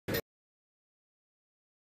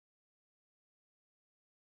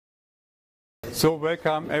So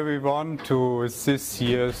welcome everyone to this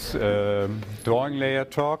year's DrawingLayer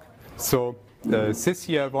talk. So this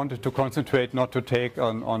year I wanted to concentrate not to take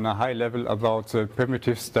on a high level about the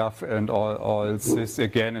primitive stuff and all this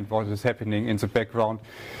again and what is happening in the background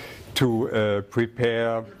to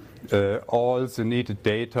prepare all the needed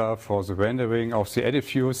data for the rendering of the edit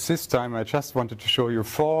views. This time I just wanted to show you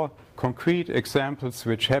 4 concrete examples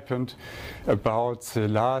which happened about the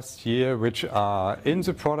last year, which are in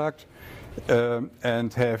the product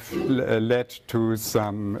and have led to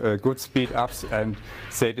some good speed ups, and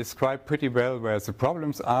they describe pretty well where the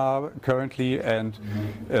problems are currently, and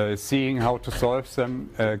seeing how to solve them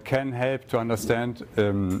can help to understand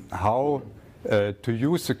how to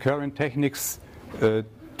use the current techniques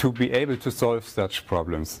to be able to solve such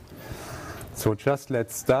problems. So just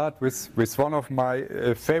let's start with one of my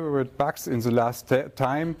favorite bugs in the last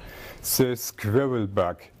time, the squirrel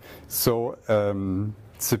bug. So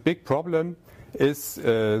the big problem is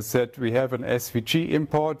that we have an SVG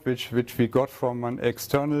import which we got from an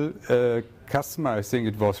external customer. I think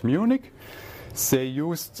it was Munich. They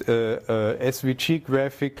used a SVG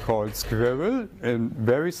graphic called Squirrel in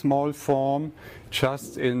very small form,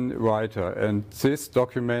 just in writer, and this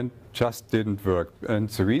document just didn't work. And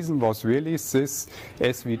the reason was really this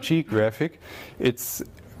SVG graphic. It's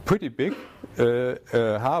pretty big,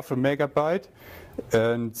 half a megabyte,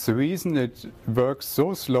 and the reason it works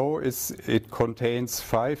so slow is it contains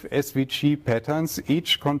 5 SVG patterns,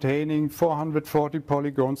 each containing 440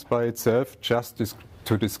 polygons by itself, just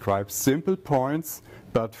to describe simple points,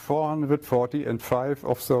 but 440 and 5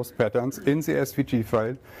 of those patterns in the SVG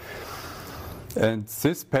file. And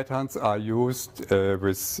these patterns are used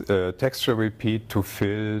with texture repeat to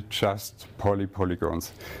fill just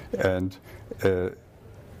polygons. And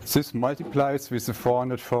this multiplies with the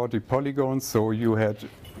 440 polygons, so you had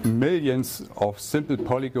millions of simple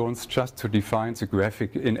polygons just to define the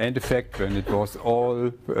graphic in end effect when it was all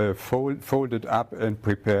folded up and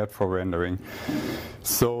prepared for rendering.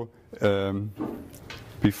 So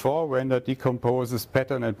before render decomposes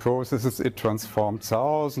pattern and processes, it transformed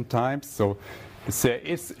 1,000 times. So there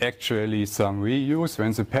is actually some reuse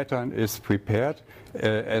when the pattern is prepared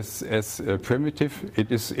as primitive.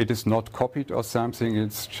 It is not copied or something.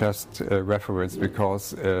 It's just a reference,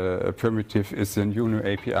 because a primitive is a new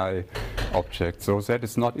API object. So that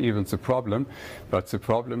is not even the problem. But the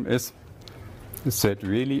problem is that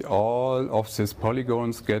really all of these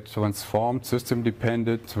polygons get transformed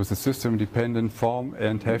system-dependent to the system-dependent form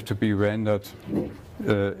and have to be rendered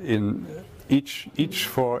in each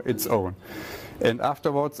for its own. And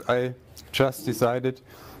afterwards I just decided,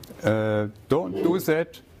 don't do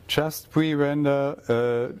that, just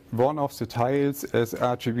pre-render one of the tiles as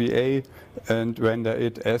RGBA and render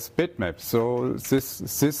it as bitmap. So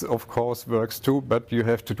this of course works too, but you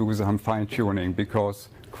have to do some fine-tuning, because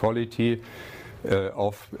quality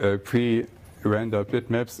of pre-rendered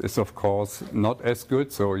bitmaps is of course not as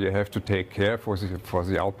good, so you have to take care for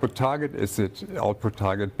the output target. Is it output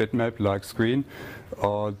target bitmap like screen,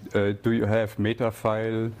 or do you have meta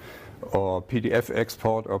file or PDF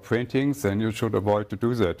export or printing? Then you should avoid to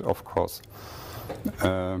do that, of course.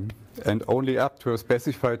 And only up to a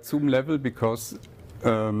specified zoom level, because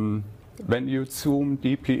when you zoom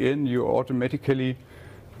deeply in, you automatically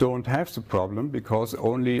don't have the problem, because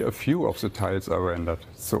only a few of the tiles are rendered.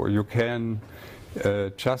 So you can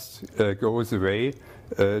just go the way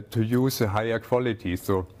to use a higher quality.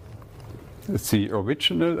 So the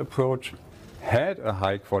original approach had a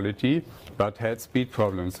high quality, but had speed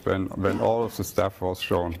problems when all of the stuff was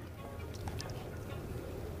shown.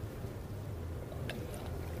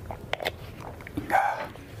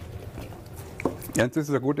 And this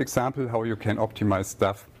is a good example how you can optimize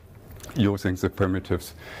stuff using the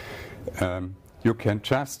primitives. You can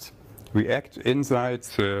just react inside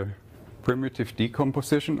the primitive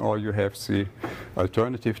decomposition, or you have the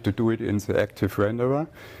alternative to do it in the active renderer.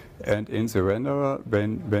 And in the renderer,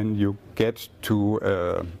 when you get to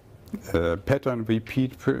a pattern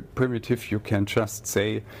repeat primitive, you can just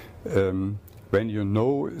say, when you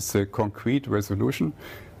know the concrete resolution,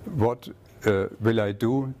 what will I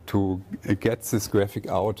do to get this graphic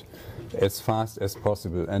out as fast as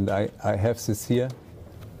possible? And I have this here.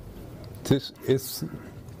 This is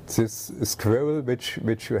this squirrel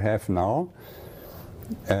which you have now,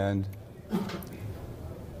 and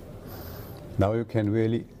now you can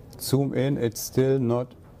really zoom in. It's still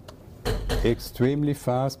not extremely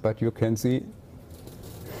fast, but you can see,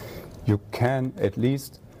 you can at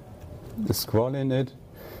least scroll in it,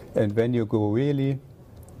 and when you go really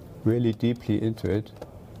deeply into it,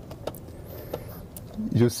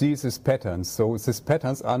 you see these patterns. So these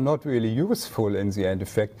patterns are not really useful in the end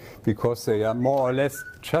effect because they are more or less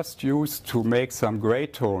just used to make some gray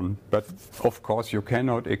tone. But of course you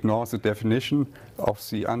cannot ignore the definition of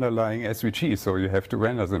the underlying SVG, so you have to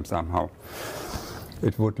render them somehow.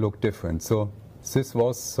 It would look different. So this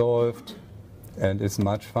was solved and is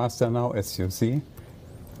much faster now, as you see.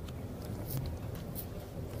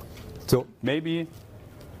 So maybe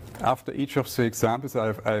after each of the examples,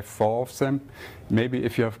 I have 4 of them. Maybe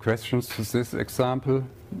if you have questions to this example,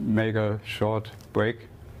 make a short break.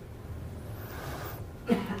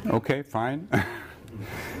 Okay, fine.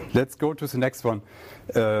 Let's go to the next one.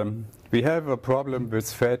 We have a problem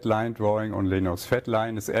with fat line drawing on Linux. Fat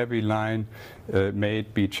line is every line may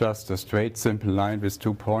it be just a straight simple line with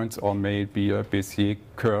 2 points, or may it be a Bézier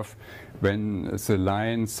curve when the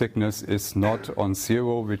line thickness is not on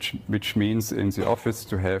 0, which means in the office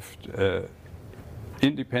to have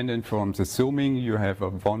independent from the zooming, you have a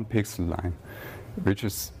 1 pixel line, which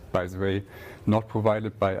is, by the way, not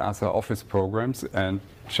provided by other office programs and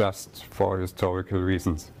just for historical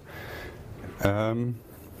reasons.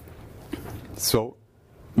 So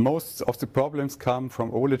most of the problems come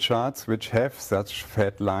from OLED charts which have such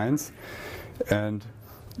fat lines, and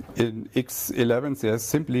in X11 there's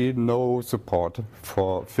simply no support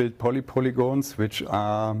for filled polygons, which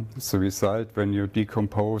are the result when you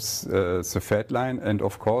decompose the fat line, and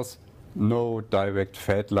of course no direct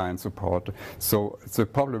fat line support. So the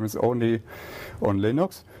problem is only on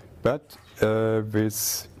Linux, but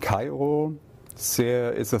with Cairo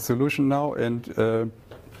there is a solution now, and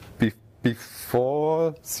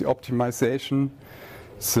before the optimization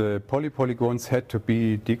the polygons had to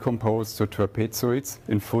be decomposed to trapezoids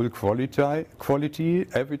in full quality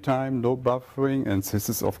every time, no buffering, and this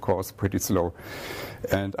is of course pretty slow.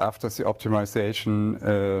 And after the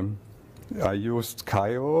optimization I used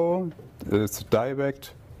Cairo, it's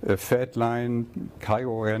direct fat line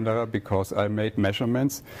Cairo renderer, because I made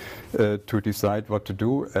measurements to decide what to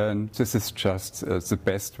do, and this is just the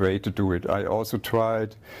best way to do it. I also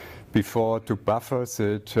tried before to buffer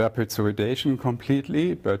the trapezoidation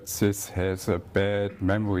completely, but this has a bad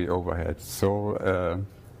memory overhead. So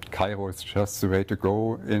Cairo is just the way to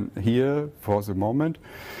go in here for the moment.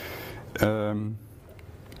 In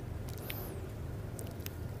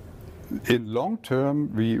long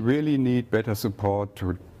term, we really need better support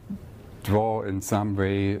to draw in some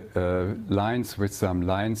way lines with some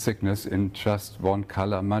line thickness in just 1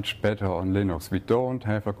 color much better on Linux. We don't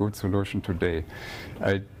have a good solution today.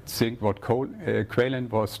 I think what Quaylen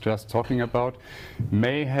was just talking about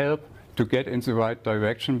may help to get in the right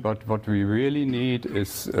direction, but what we really need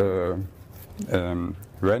is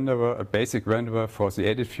renderer, a basic renderer for the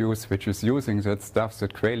edit views, which is using that stuff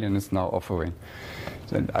that Quaylen is now offering.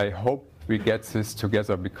 And I hope we get this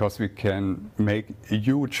together, because we can make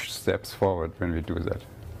huge steps forward when we do that.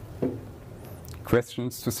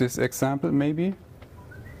 Questions to this example, maybe?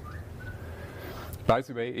 By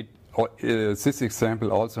the way, this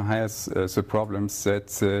example also has the problems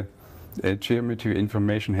that geometry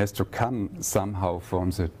information has to come somehow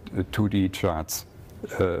from the 2D charts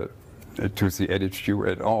to the edit view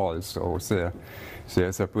at all. So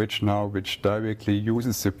there's a bridge now which directly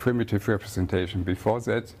uses the primitive representation. Before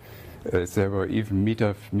that, there were even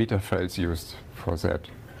meter files used for that.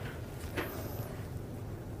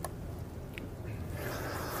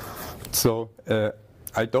 So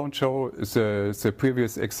I don't show the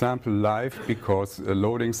previous example live because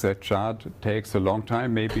loading that chart takes a long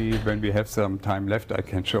time. Maybe when we have some time left I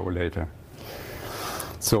can show later.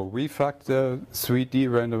 So refactor 3D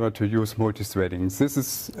renderer to use multithreading. This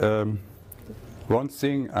is one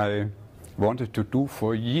thing I wanted to do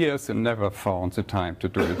for years and never found the time to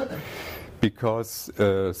do it. Because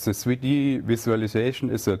the 3D visualization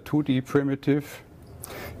is a 2D primitive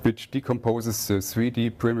which decomposes the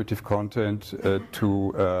 3D primitive content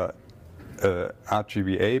to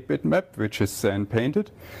RGBA bitmap, which is then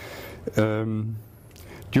painted.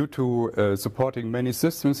 Due to supporting many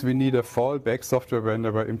systems, we need a fallback software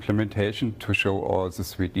renderer implementation to show all the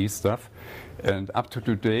 3D stuff. And up to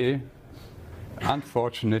today,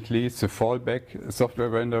 unfortunately, the fallback software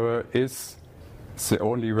renderer is the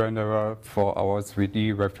only renderer for our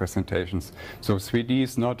 3D representations. So 3D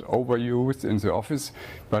is not overused in the office,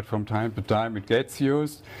 but from time to time it gets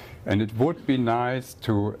used, and it would be nice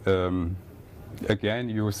to again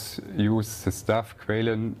use the stuff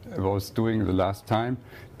Quaylen was doing the last time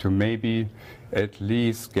to maybe at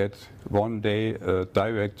least get one day a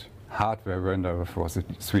direct hardware renderer for the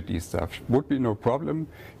 3D stuff. Would be no problem.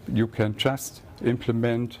 You can just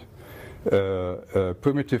implement a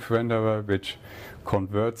primitive renderer which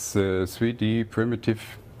converts the 3D primitive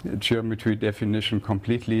geometry definition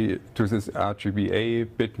completely to this RGBA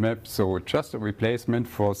bitmap, so just a replacement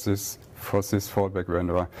for this fallback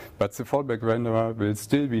renderer. But the fallback renderer will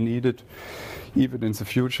still be needed even in the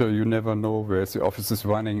future. You never know where the office is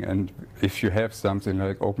running and if you have something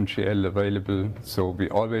like OpenGL available. So we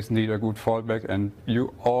always need a good fallback, and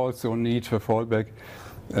you also need a fallback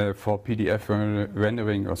for PDF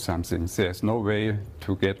rendering or something. There's no way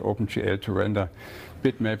to get OpenGL to render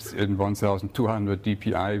bitmaps in 1200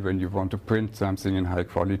 dpi when you want to print something in high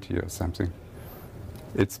quality or something.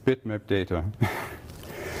 It's bitmap data.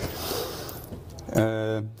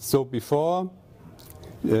 So before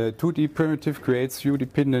 2D primitive creates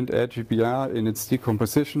view-dependent RGBR in its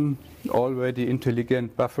decomposition, already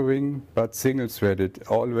intelligent buffering, but single-threaded.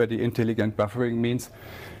 Already intelligent buffering means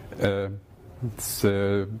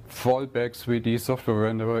the fallback 3D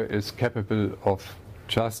software renderer is capable of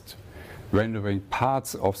just rendering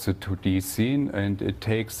parts of the 2D scene, and it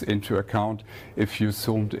takes into account if you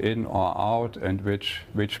zoomed in or out and which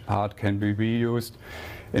part can be reused.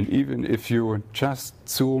 And even if you just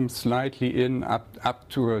zoom slightly in up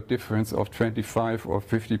to a difference of 25 or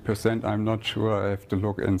 50%, I'm not sure, I have to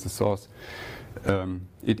look in the source,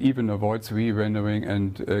 it even avoids re-rendering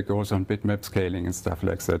and goes on bitmap scaling and stuff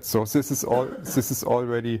like that. So this is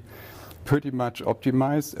already pretty much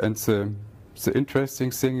optimized, and the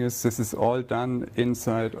interesting thing is this is all done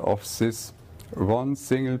inside of this one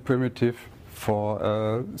single primitive for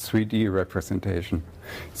a 3D representation.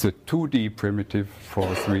 It's a 2D primitive for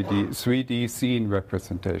 3D scene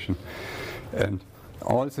representation. And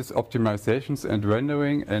all these optimizations and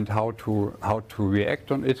rendering and how to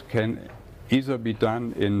react on it can either be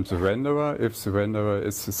done in the renderer, if the renderer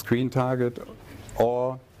is the screen target,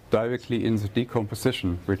 or directly in the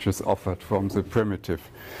decomposition, which is offered from the primitive.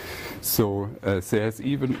 So there's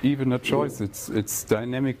even a choice. It's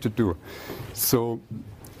dynamic to do. So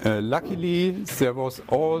luckily, there was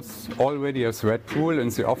already a thread pool in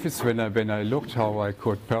the office when I looked how I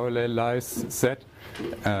could parallelize that.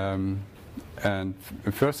 And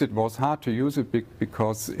first it was hard to use it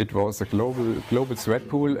because it was a global thread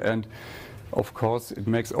pool, and of course it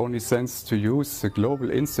makes only sense to use the global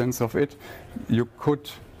instance of it. You could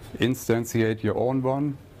instantiate your own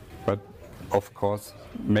one, but of course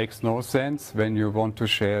makes no sense when you want to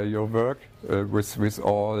share your work with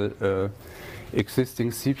all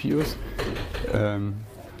existing CPUs.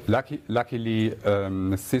 Luckily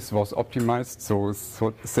this was optimized so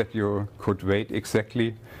that you could wait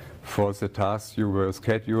exactly for the tasks you were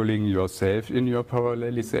scheduling yourself in your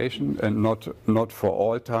parallelization, and not for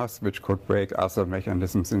all tasks which could break other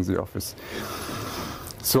mechanisms in the office.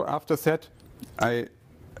 So after that, I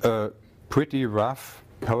pretty rough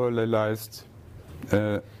parallelized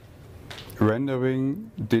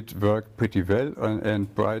rendering did work pretty well and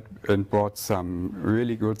brought some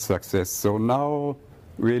really good success. So now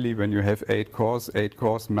really when you have 8 cores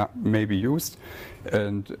may be used,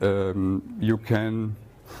 and you can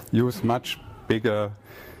use much bigger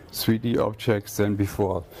 3D objects than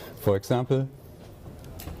before. For example,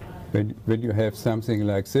 when you have something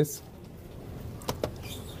like this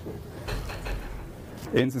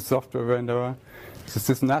in the software renderer, this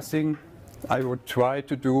is nothing I would try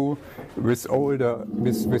to do with older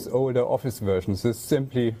Office versions. This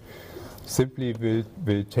simply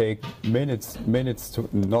will take minutes to,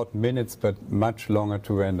 not minutes, but much longer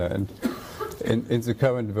to render. And in the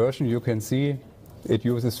current version, you can see it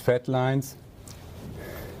uses fat lines,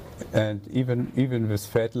 and even with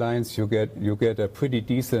fat lines, you get a pretty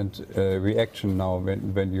decent reaction now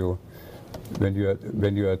when you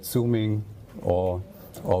are zooming or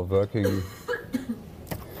working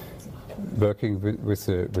with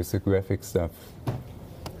the graphic stuff.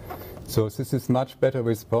 So this is much better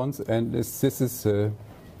response, and this is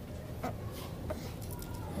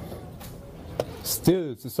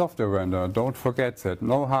still the software renderer. Don't forget that,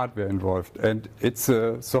 no hardware involved, and it's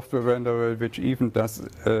a software renderer which even does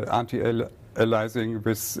anti-aliasing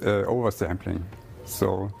with oversampling,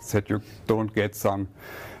 so that you don't get some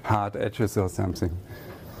hard edges or something.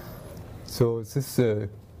 So this is a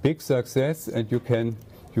big success, and you can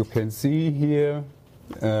see here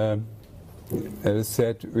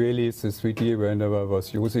that really the 3D renderer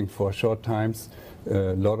was using for short times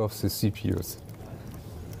a lot of the CPUs.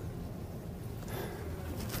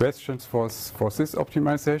 Questions for this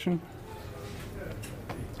optimization?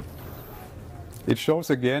 It shows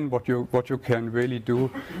again what you can really do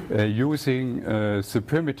using the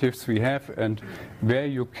primitives we have, and where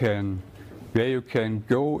you can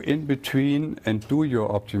go in between and do your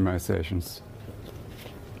optimizations.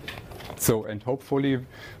 So, and hopefully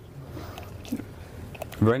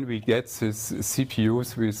when we get these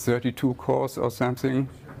CPUs with 32 cores or something,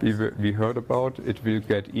 we heard about, it will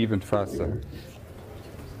get even faster.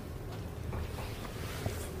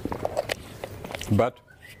 But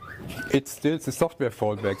it's still the software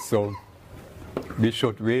fallback, so we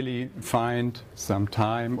should really find some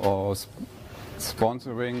time or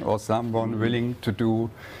sponsoring or someone willing to do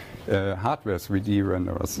hardware 3D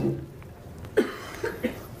renderers.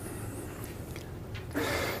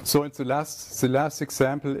 So the last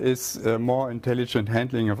example is more intelligent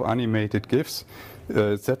handling of animated GIFs.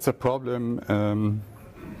 That's a problem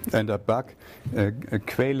and a bug.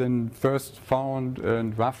 Quaylen first found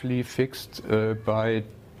and roughly fixed by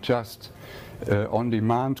just on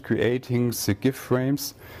demand creating the GIF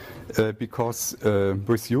frames. Because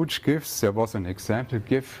with huge GIFs, there was an example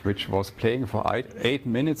GIF which was playing for 8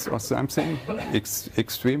 minutes or something,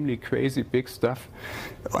 extremely crazy big stuff,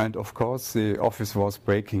 and of course the office was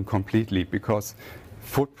breaking completely because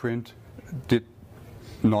Footprint did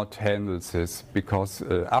not handle this, because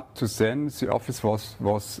up to then the office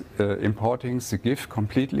was importing the GIF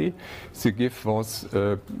completely. The GIF was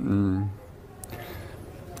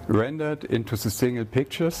rendered into the single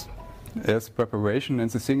pictures as preparation, and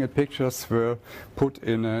the single pictures were put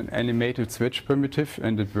in an animated switch primitive,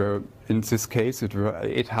 and it were, in this case, it were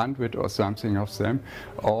 800 or something of them,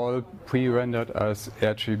 all pre-rendered as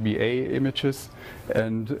RGBA images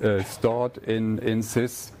and stored in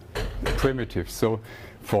this primitive. So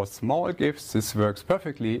for small GIFs this works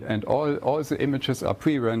perfectly, and all the images are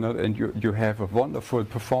pre-rendered, and you have a wonderful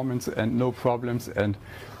performance and no problems. And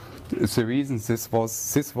the reason this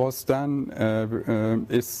was done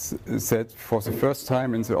is that for the first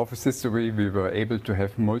time in the Office history we were able to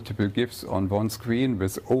have multiple GIFs on one screen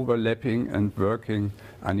with overlapping and working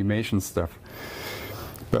animation stuff.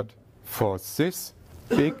 But for this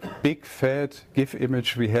big fat GIF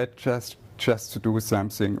image we had just to do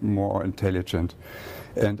something more intelligent.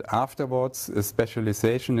 And afterwards a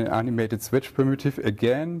specialization in animated switch primitive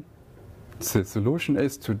again. The solution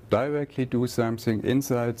is to directly do something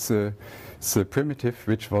inside the primitive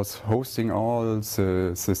which was hosting all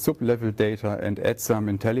the sub-level data and add some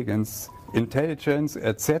intelligence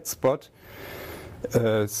at that spot.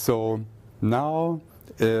 So now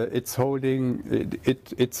it's holding,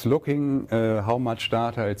 it's looking how much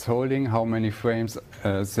data it's holding, how many frames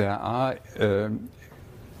there are.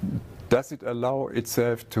 Does it allow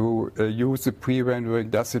itself to use the pre-rendering?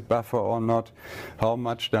 Does it buffer or not? How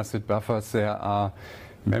much does it buffer? There are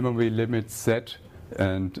memory limits set,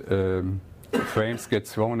 and frames get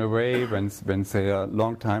thrown away when they are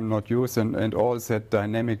long time not used, and all that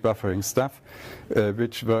dynamic buffering stuff,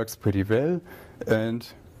 which works pretty well. And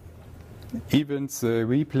even the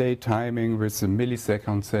replay timing with the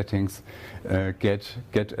millisecond settings get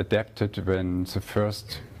adapted when the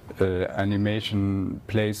first animation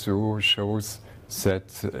playthrough shows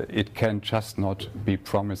that it can just not be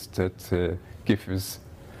promised that GIF is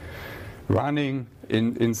running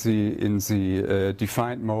in the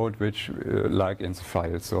defined mode, which like in the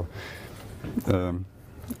file. So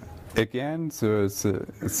again,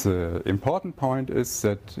 the important point is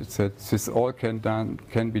that this all can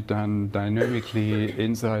be done dynamically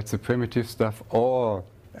inside the primitive stuff, or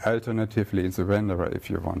alternatively in the renderer if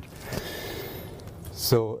you want.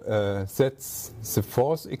 So that's the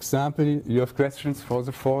fourth example. You have questions for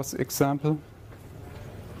the fourth example?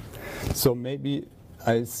 So maybe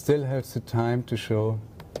I still have the time to show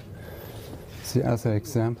the other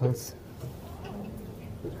examples.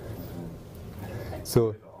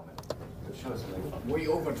 So way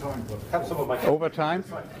over time. Have some of my over time?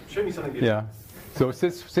 Show me something. Yeah. So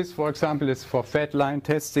this, for example, is for fat line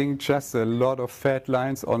testing. Just a lot of fat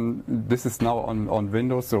lines on. This is now on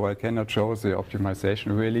Windows, so I cannot show the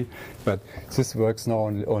optimization really. But this works now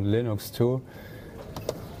on Linux too.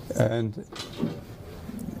 And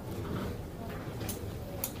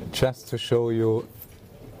just to show you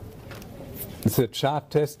the chart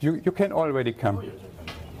test, you can already come.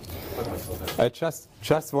 I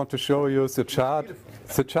just want to show you the chart.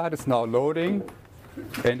 The chart is now loading.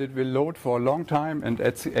 And it will load for a long time, and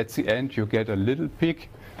at the end you get a little peak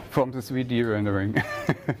from the 3D rendering.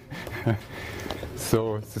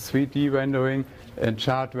 So the 3D rendering and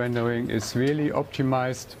chart rendering is really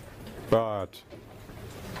optimized, but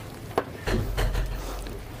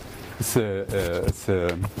the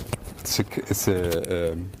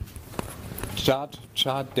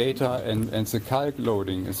chart data and the calc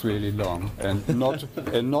loading is really long and not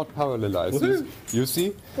parallelized. You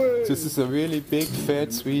see, this is a really big fat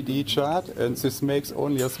 3D chart, and this makes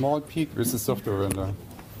only a small peak with the software render.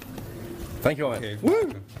 Thank you, Armin.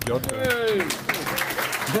 Okay. Your turn.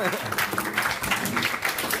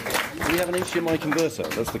 Do we have an HDMI converter?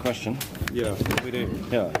 That's the question. Yeah, we do.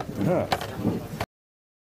 Yeah.